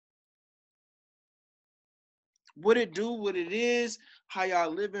What it do, what it is, how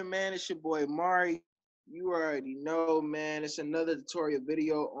y'all living, man? It's your boy Mari. You already know, man. It's another tutorial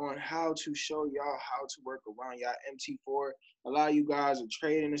video on how to show y'all how to work around y'all MT4. A lot of you guys are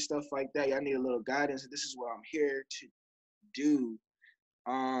trading and stuff like that. Y'all need a little guidance. This is what I'm here to do.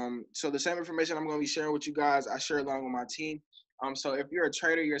 So the same information I'm going to be sharing with you guys, I share along with my team. So if you're a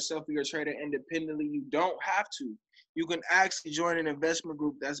trader yourself or you're a trader independently, you don't have to. You can actually join an investment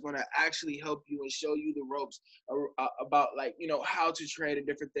group that's going to actually help you and show you the ropes about, like, how to trade and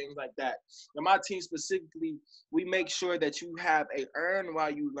different things like that. Now, my team specifically, we make sure that you have a earn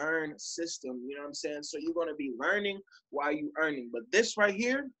while you learn system. You know what I'm saying? So you're going to be learning while you earning. But this right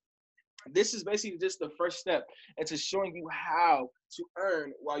here, this is basically just the first step into showing you how to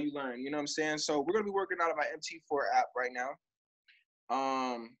earn while you learn. You know what I'm saying? So we're gonna be working out of my MT4 app right now.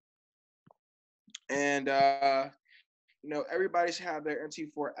 Um, and everybody should have their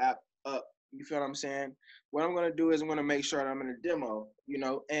MT4 app up. You feel what I'm saying? What I'm gonna do is I'm gonna make sure that I'm in a demo.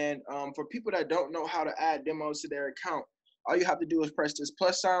 And for people that don't know how to add demos to their account, all you have to do is press this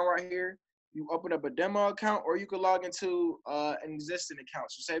plus sign right here. You open up a demo account, or you can log into an existing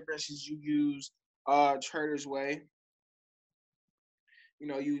account. So, say for instance, you use Traders Way.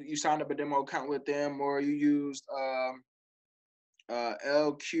 You signed up a demo account with them, or you used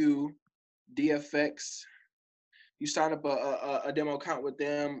LQ DFX. You signed up a demo account with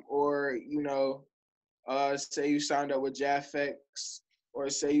them, or say you signed up with Jaffex, or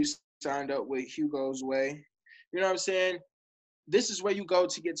say you signed up with Hugo's Way. You know what I'm saying? This is where you go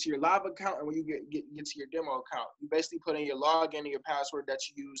to get to your live account, and when you get to your demo account, you basically put in your login and your password that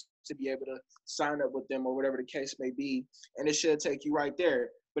you use to be able to sign up with them, or whatever the case may be, and it should take you right there.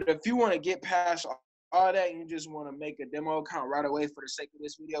 But if you want to get past all that and you just want to make a demo account right away, for the sake of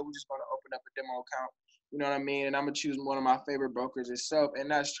this video, we're just going to open up a demo account. You know what I mean? And I'm gonna choose one of my favorite brokers itself,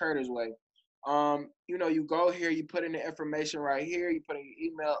 and that's Traders Way. You go here, you put in the information right here, you put in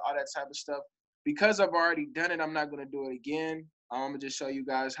your email, all that type of stuff. Because I've already done it, I'm not gonna do it again. I'm gonna just show you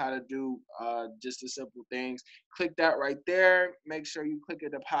guys how to do just the simple things. Click that right there. Make sure you click a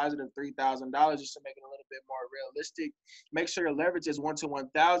deposit of $3,000 just to make it a little bit more realistic. Make sure your leverage is 1 to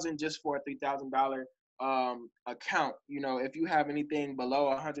 1,000 just for a $3,000 account. If you have anything below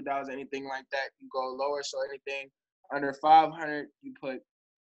 $100, anything like that, you go lower. So anything under 500, you put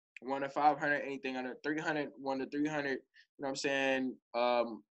 1 to 500. Anything under 300, 1 to 300. You know what I'm saying?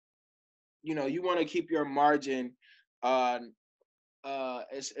 You want to keep your margin uh,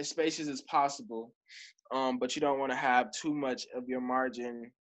 as spacious as possible, but you don't want to have too much of your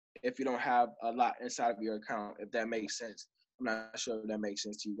margin if you don't have a lot inside of your account, if that makes sense. I'm not sure if that makes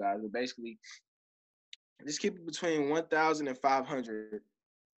sense to you guys, but basically, just keep it between 1,000 and 500.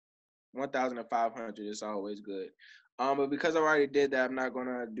 1,500 is always good. But because I already did that, I'm not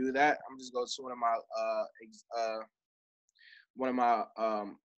gonna do that. I'm just going to one of my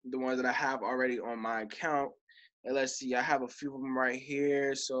the ones that I have already on my account. And let's see, I have a few of them right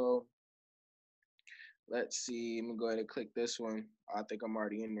here. So let's see. I'm gonna go ahead and click this one. I think I'm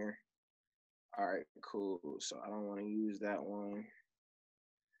already in there. All right, cool. So I don't want to use that one.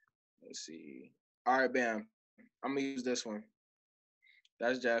 Let's see. All right, bam. I'm gonna use this one.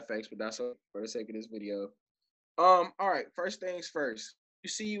 That's JFX, but that's okay for the sake of this video. All right, first things first. You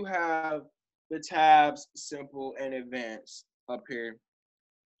see you have the tabs simple and advanced up here.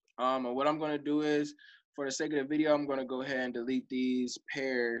 And what I'm gonna do is, for the sake of the video, I'm gonna go ahead and delete these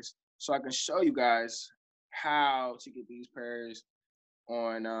pairs so I can show you guys how to get these pairs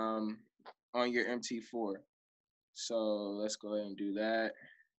on on your MT4. So let's go ahead and do that.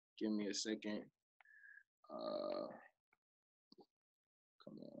 Give me a second. Uh,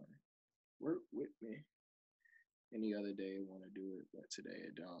 Come on, work with me. Any other day I want to do it, but today I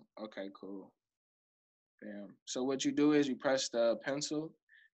don't. Okay, cool. Bam. So what you do is you press the pencil,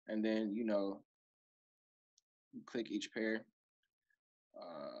 and then you click each pair.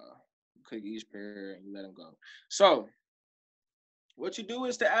 Uh, Click each pair and you let them go. So what you do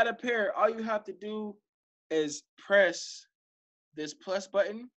is, to add a pair, all you have to do is press this plus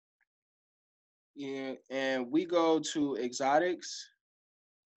button. Yeah, and we go to exotics,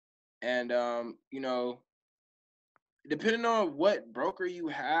 and depending on what broker you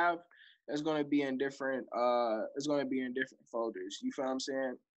have, it's going to be in different folders. You feel what I'm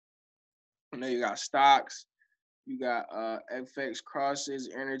saying? You got stocks, you got FX crosses,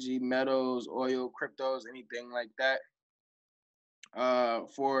 energy, metals, oil, cryptos, anything like that.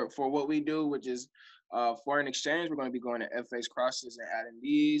 For what we do, which is foreign exchange, we're going to be going to FX crosses and adding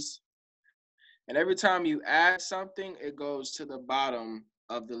these. And every time you add something, it goes to the bottom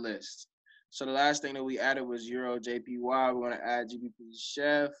of the list. So the last thing that we added was Euro JPY. We're going to add GBP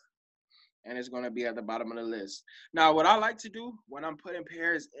Chef. and it's going to be at the bottom of the list. Now, what I like to do when I'm putting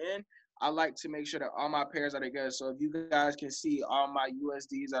pairs in, I like to make sure that all my pairs are together. So if you guys can see, all my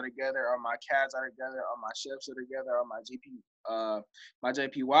USDs are together, all my CADs are together, all my SHIFs are together, all my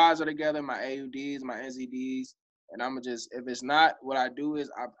JPYs are together, my AUDs, my NZDs, and I'm gonna just, if it's not, what I do is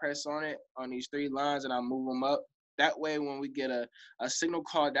I press on it on these three lines and I move them up. That way, when we get a signal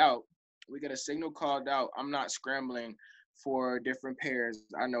called out, I'm not scrambling for different pairs.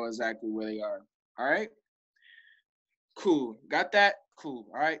 I know exactly where they are. All right. Cool. Got that? Cool.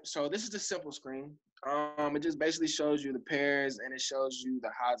 All right. So this is the simple screen. It just basically shows you the pairs and it shows you the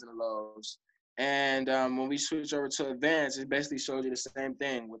highs and the lows. And when we switch over to advanced, it basically shows you the same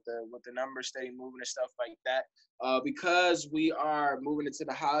thing with the numbers steady moving and stuff like that. Because we are moving into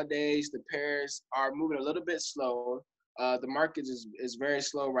the holidays, the pairs are moving a little bit slower. The market is very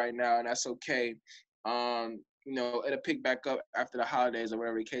slow right now, and that's okay. It'll pick back up after the holidays or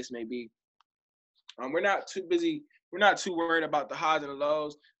whatever the case may be. We're not too busy. We're not too worried about the highs and the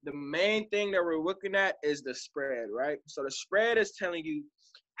lows. The main thing that we're looking at is the spread, right? So the spread is telling you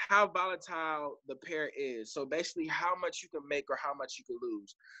how volatile the pair is. So basically how much you can make or how much you can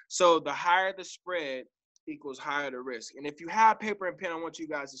lose. So the higher the spread equals higher the risk. And if you have paper and pen, I want you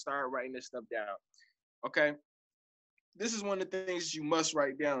guys to start writing this stuff down. Okay. This is one of the things you must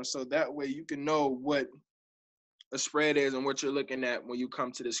write down. So that way you can know what a spread is and what you're looking at when you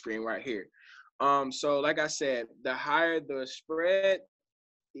come to the screen right here. So like I said, the higher the spread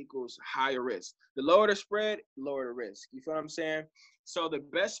equals higher risk. The lower the spread, lower the risk. You feel what I'm saying? So the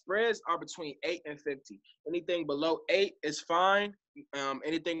best spreads are between 8 and 50. Anything below 8 is fine.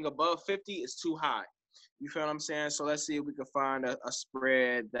 Anything above 50 is too high. You feel what I'm saying? So let's see if we can find a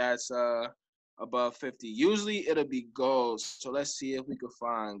spread that's above 50. Usually it'll be gold. So let's see if we can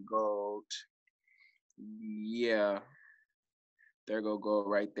find gold. Yeah. There go gold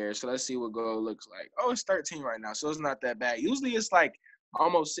right there. So let's see what gold looks like. Oh, it's 13 right now, so it's not that bad. Usually it's like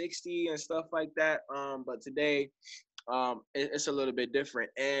almost 60 and stuff like that. But today, it's a little bit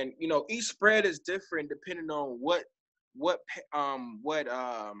different. And each spread is different depending on what um what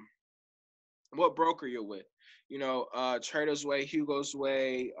um what broker you're with. Trader's Way, Hugo's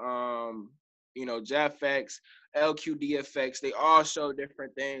Way, JFX, LQDFX, they all show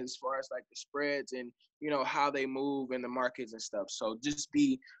different things as far as like the spreads and how they move in the markets and stuff. So just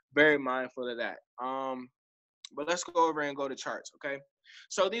be very mindful of that. But let's go over and go to charts, okay?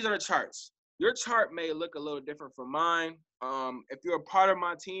 So these are the charts. Your chart may look a little different from mine. If you're a part of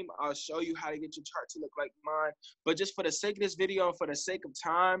my team, I'll show you how to get your chart to look like mine. But just for the sake of this video and for the sake of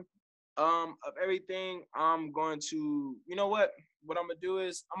time, of everything, I'm going to, what I'm gonna do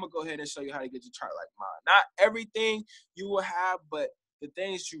is I'm gonna go ahead and show you how to get your chart like mine. Not everything you will have, but the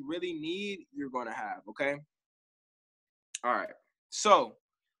things you really need, you're gonna have, okay? All right. So,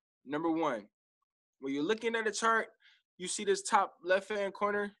 number one, when you're looking at a chart, you see this top left-hand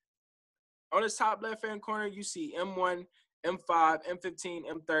corner. On this top left-hand corner, you see M1, M5, M15,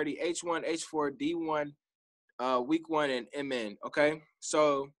 M30, H1, H4, D1, week 1, and MN, okay?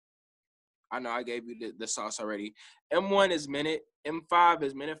 So, I know I gave you the sauce already. M1 is minute, M5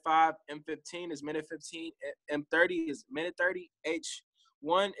 is minute 5, M15 is minute 15, M30 is minute 30,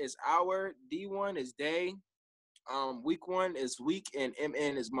 H1 is hour, D1 is day, week 1 is week, and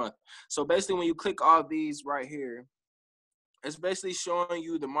MN is month. So basically when you click all these right here, it's basically showing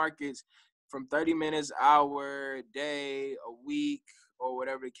you the markets from 30 minutes, hour, day, a week, or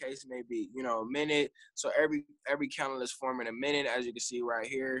whatever the case may be, a minute. So every candle is forming a minute, as you can see right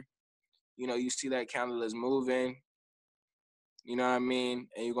here. You see that candle is moving, you know what I mean?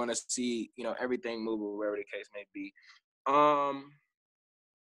 And you're going to see, everything moving, wherever the case may be.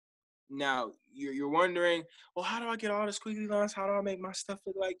 Now, you're wondering, well, how do I get all the squiggly lines? How do I make my stuff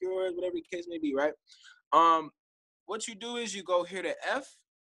look like yours? Whatever the case may be, right? What you do is you go here to F,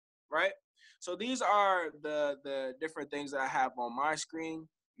 right? So these are the different things that I have on my screen.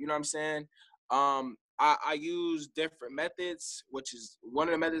 You know what I'm saying? I use different methods, which is one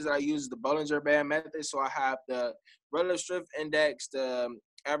of the methods that I use is the Bollinger Band method. So I have the relative strength index, the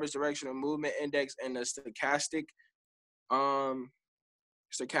average directional movement index, and the stochastic. I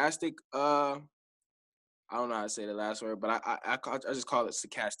don't know how to say the last word, but I just call it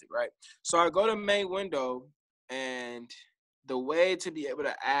stochastic, right? So I go to main window, and the way to be able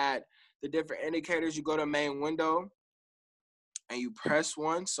to add the different indicators, you go to main window and you press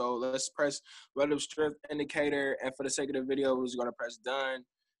one. So let's press relative strength indicator, and for the sake of the video, we're just gonna press done.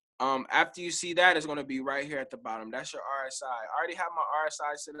 After you see that, it's gonna be right here at the bottom. That's your RSI. I already have my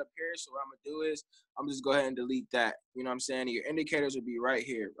RSI set up here, so what I'm gonna do is I'm just go ahead and delete that. You know what I'm saying? Your indicators will be right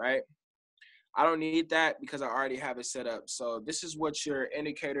here, right? I don't need that because I already have it set up. So this is what your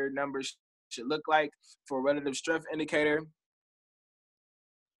indicator numbers should look like for a relative strength indicator,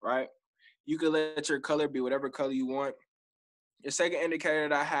 right? You can let your color be whatever color you want. The second indicator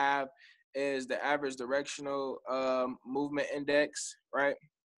that I have is the average directional movement index, right?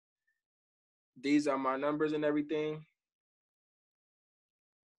 These are my numbers and everything.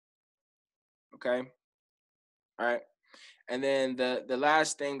 Okay. All right. And then the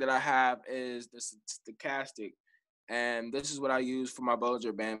last thing that I have is the stochastic. And this is what I use for my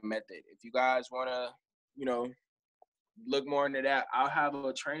Bollinger Band method. If you guys want to, you know, look more into that, I'll have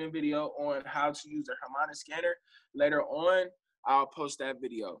a training video on how to use a harmonic scanner. Later on, I'll post that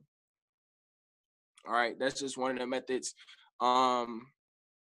video. All right, that's just one of the methods. Um,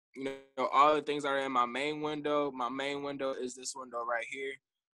 you know, all the things that are in my main window. My main window is this window right here.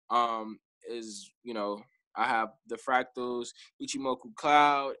 Is, you know, I have the fractals, Ichimoku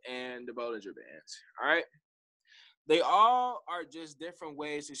cloud, and the Bollinger Bands. All right. They all are just different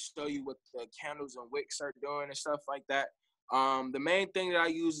ways to show you what the candles and wicks are doing and stuff like that. The main thing that I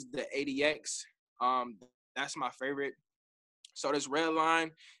use is the ADX. That's my favorite. So this red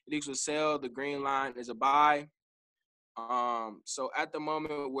line, it equals sell. The green line is a buy. So at the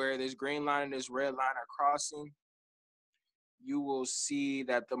moment where this green line and this red line are crossing, you will see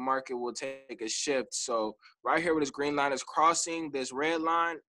that the market will take a shift. So right here where this green line is crossing this red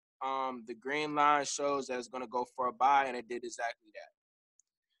line, the green line shows that it's going to go for a buy, and it did exactly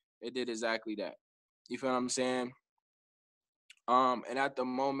that. It did exactly that. You feel what I'm saying? And at the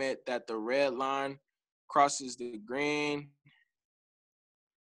moment that the red line crosses the green,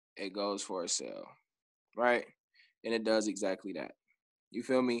 it goes for a sell, right? And it does exactly that. You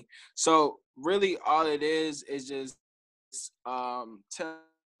feel me? So really all it is just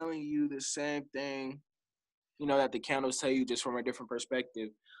telling you the same thing, you know, that the candles tell you, just from a different perspective.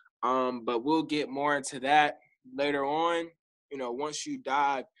 But we'll get more into that later on. You know, once you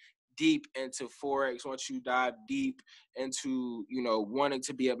dive deep into Forex, once you dive deep into, you know, wanting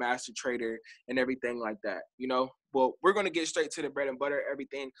to be a master trader and everything like that, you know. Well, we're going to get straight to the bread and butter,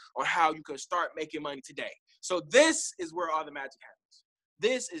 everything on how you can start making money today. So this is where all the magic happens.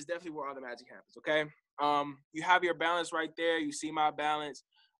 This is definitely where all the magic happens, okay? You have your balance right there. You see my balance.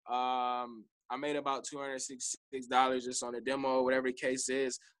 I made about $266 just on the demo, whatever the case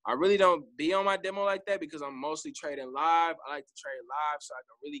is. I really don't be on my demo like that because I'm mostly trading live. I like to trade live so I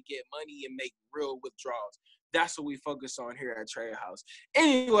can really get money and make real withdrawals. That's what we focus on here at Trade House.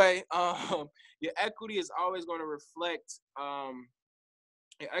 Anyway, your equity is always going to reflect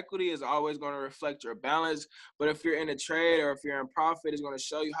your balance. But if you're in a trade or if you're in profit, it's going to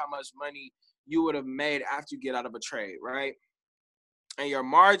show you how much money you would have made after you get out of a trade, right? And your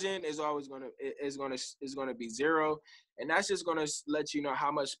margin is always going to be zero, and that's just going to let you know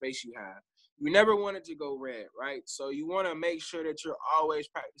how much space you have. You never want it to go red, right? So you want to make sure that you're always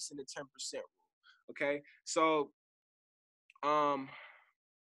practicing the 10% rule. Okay, so and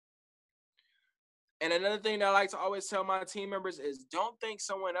another thing that I like to always tell my team members is don't think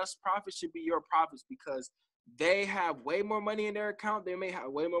someone else's profit should be your profits, because they have way more money in their account. They may have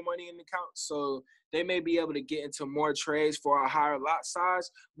way more money in the account, so they may be able to get into more trades for a higher lot size,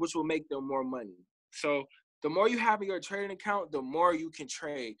 which will make them more money. So the more you have in your trading account, the more you can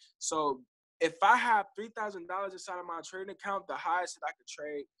trade. So if I have $3,000 inside of my trading account, the highest that I could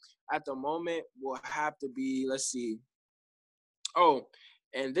trade at the moment will have to be, let's see. Oh,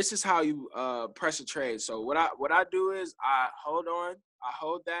 and this is how you press a trade. So what I do is I hold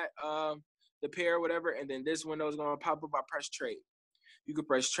that the pair or whatever, and then this window is gonna pop up. I press trade. You can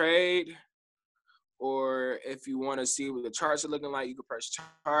press trade, or if you want to see what the charts are looking like, you can press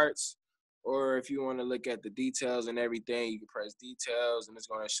charts. Or if you want to look at the details and everything, you can press details, and it's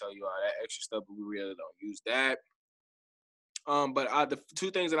gonna show you all that extra stuff. But we really don't use that. But the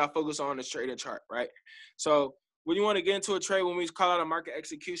two things that I focus on is trade and chart, right? So when you want to get into a trade, when we call out a market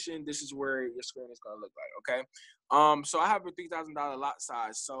execution, this is where your screen is going to look like, okay? So I have a $3,000 lot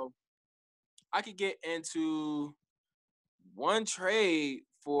size. So I could get into one trade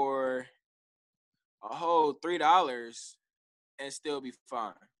for a whole $3 and still be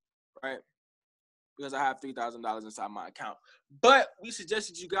fine, right? Because I have $3,000 inside my account. But we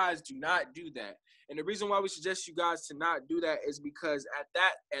suggested you guys do not do that. And the reason why we suggest you guys to not do that is because at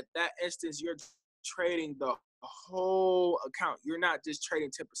that instance, you're trading the whole account. You're not just trading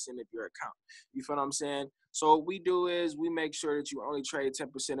 10% of your account. You feel what I'm saying? So what we do is we make sure that you only trade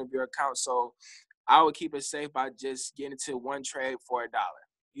 10% of your account. So I would keep it safe by just getting into one trade for $1.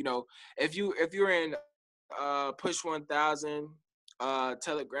 You know, if you're in push 1000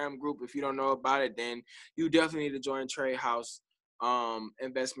 Telegram group, if you don't know about it, then you definitely need to join Trade House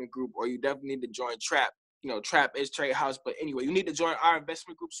investment group, or you definitely need to join Trap. Trap is Trade House. But anyway, you need to join our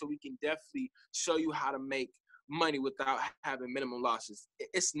investment group so we can definitely show you how to make money without having minimum losses.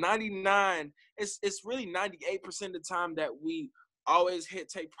 It's 99. It's really 98% of the time that we always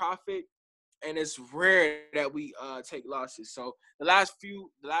take profit, and it's rare that we take losses. So the last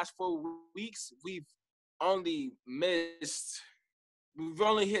 4 weeks, only we've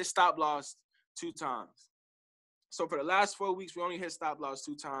only hit stop loss 2 times. So for the last 4 weeks, we only hit stop loss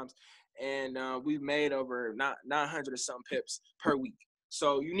 2 times, and we've made over 900 or something pips per week.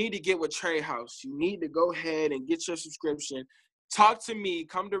 So you need to get with Trade House. You need to go ahead and get your subscription. Talk to me.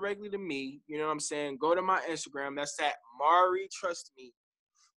 Come directly to me. You know what I'm saying? Go to my Instagram. That's at Mari Trust Me.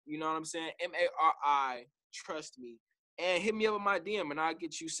 You know what I'm saying? Mari Trust Me. And hit me up with my DM, and I'll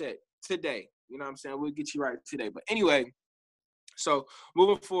get you set today. You know what I'm saying? We'll get you right today. But anyway, so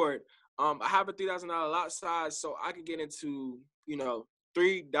moving forward, I have a $3,000 lot size, so I could get into $3,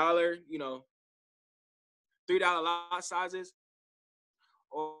 $3 lot sizes,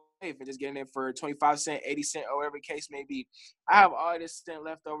 or even just getting in for 25 cents, 80 cents, or whatever the case may be. I have all this cent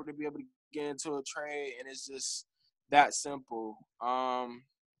left over to be able to get into a trade, and it's just that simple.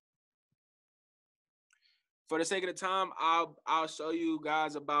 For the sake of the time, I'll show you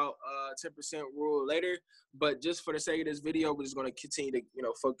guys about 10% rule later. But just for the sake of this video, we're just gonna continue to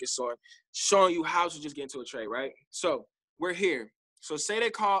focus on showing you how to just get into a trade, right? So we're here. So say they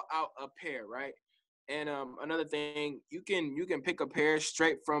call out a pair, right? And another thing, you can pick a pair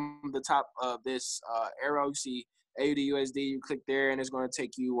straight from the top of this arrow. You see AUD USD. You click there, and it's gonna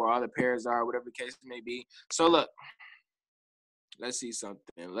take you where all the pairs are, whatever the case may be. So look, let's see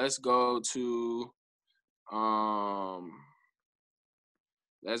something. Let's go to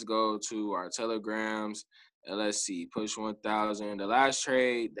let's go to our telegrams, and let's see, push 1,000. The last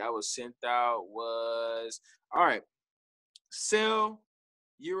trade that was sent out was, all right, sell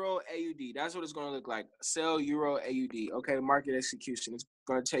Euro AUD. That's what it's going to look like. Sell Euro AUD. Okay, market execution. It's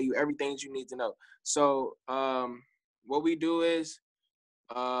going to tell you everything you need to know. So what we do is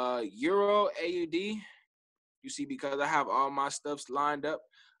Euro AUD. You see, because I have all my stuffs lined up,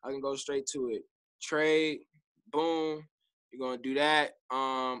 I can go straight to it. Trade, boom. You're gonna do that.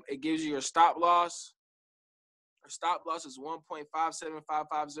 It gives you your stop loss. Your stop loss is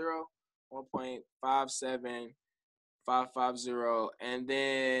 1.57550, 1.57550, and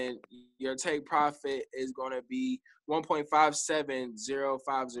then your take profit is gonna be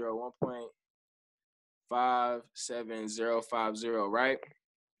 1.57050, 1.57050, right?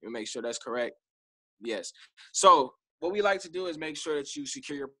 Let me make sure that's correct. Yes. So what we like to do is make sure that you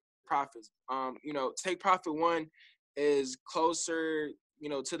secure your profits. Take profit one is closer,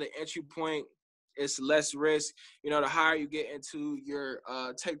 to the entry point. It's less risk. The higher you get into your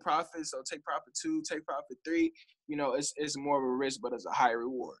take profit. So take profit 2, take profit 3, it's more of a risk, but it's a higher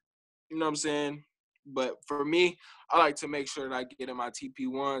reward. You know what I'm saying? But for me, I like to make sure that I get in my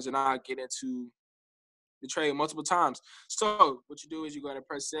TP1s and I get into the trade multiple times. So what you do is you go ahead and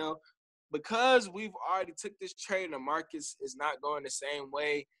press sell. Because we've already took this trade and the markets is not going the same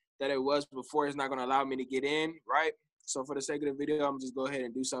way that it was before, it's not going to allow me to get in, right? So for the sake of the video, I'm just go ahead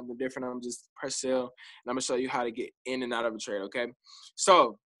and do something different. I'm just press sell, and I'm going to show you how to get in and out of a trade, okay?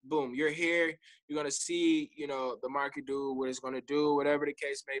 So, boom, you're here. You're going to see, the market do what it's going to do, whatever the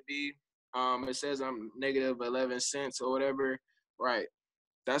case may be. It says I'm negative 11 cents or whatever, right?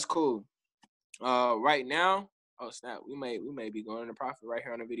 That's cool. Right now, oh snap, we may be going into profit right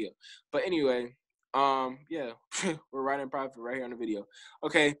here on the video. But anyway, yeah, we're right in profit right here on the video.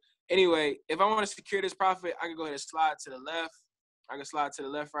 Okay. Anyway, if I want to secure this profit, I can go ahead and slide to the left. I can slide to the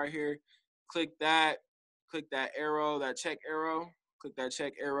left right here. Click that arrow, that check arrow. Click that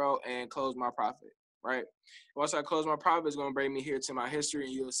check arrow and close my profit. Right. Once I close my profit, it's gonna bring me here to my history,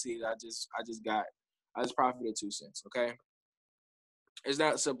 and you'll see that I just profited 2 cents. Okay. It's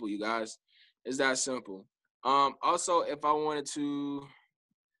that simple, you guys. It's that simple. Also, if I wanted to,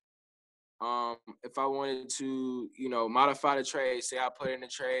 modify the trade, say I put in the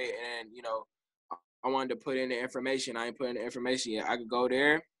trade and, I wanted to put in the information. I ain't putting the information yet. I could go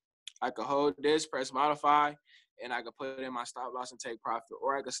there. I could hold this, press modify, and I could put in my stop loss and take profit.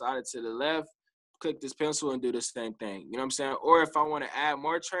 Or I could slide it to the left, click this pencil and do the same thing. You know what I'm saying? Or if I want to add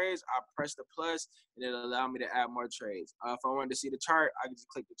more trades, I press the plus and it'll allow me to add more trades. If I wanted to see the chart, I can just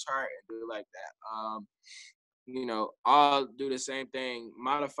click the chart and do it like that. I'll do the same thing.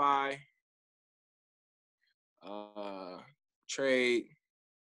 Modify, trade,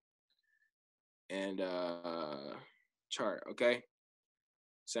 and chart, okay?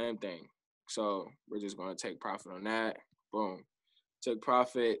 Same thing. So we're just going to take profit on that. Boom. Took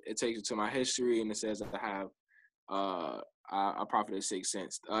profit. It takes you to my history, and it says I I profited 6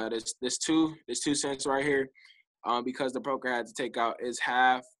 cents. This 2 cents right here, because the broker had to take out its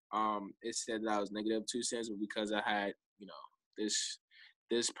half. It said that I was negative 2 cents, but because I had,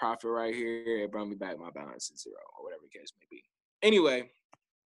 this profit right here, it brought me back my balance at 0 or whatever the case may be. Anyway,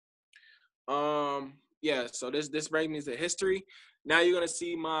 yeah. So this brings me to history. Now you're gonna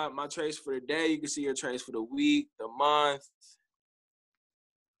see my trades for the day. You can see your trades for the week, the month.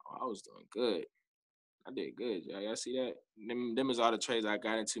 Oh, I was doing good. I did good, y'all see that? Them is all the trades I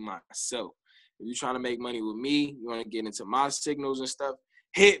got into myself. If you're trying to make money with me, you want to get into my signals and stuff,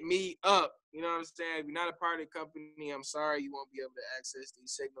 hit me up. You know what I'm saying? If you're not a part of the company, I'm sorry you won't be able to access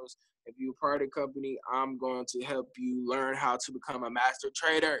these signals. If you're a part of the company, I'm going to help you learn how to become a master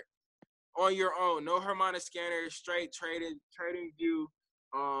trader on your own. No harmonic scanner, straight trading view,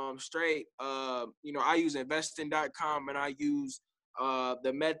 straight. I use investing.com, and I use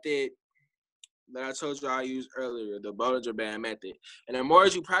the method that I told you I used earlier, the Bollinger Band method. And the more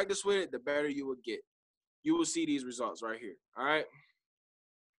as you practice with it, the better you will get. You will see these results right here. All right.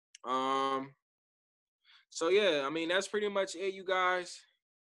 So yeah, I mean that's pretty much it, you guys.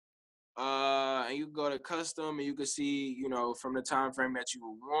 And you can go to custom, and you can see, from the time frame that you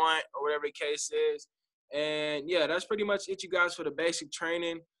want or whatever the case is. And yeah, that's pretty much it, you guys, for the basic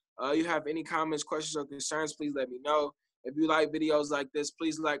training. You have any comments, questions, or concerns, please let me know. If you like videos like this,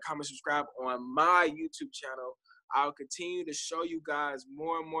 please like, comment, subscribe on my YouTube channel. I'll continue to show you guys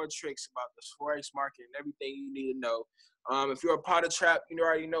more and more tricks about the Forex market and everything you need to know. If you're a part of Trap, you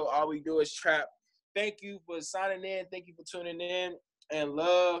already know all we do is Trap. Thank you for signing in. Thank you for tuning in, and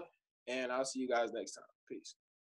love. And I'll see you guys next time. Peace.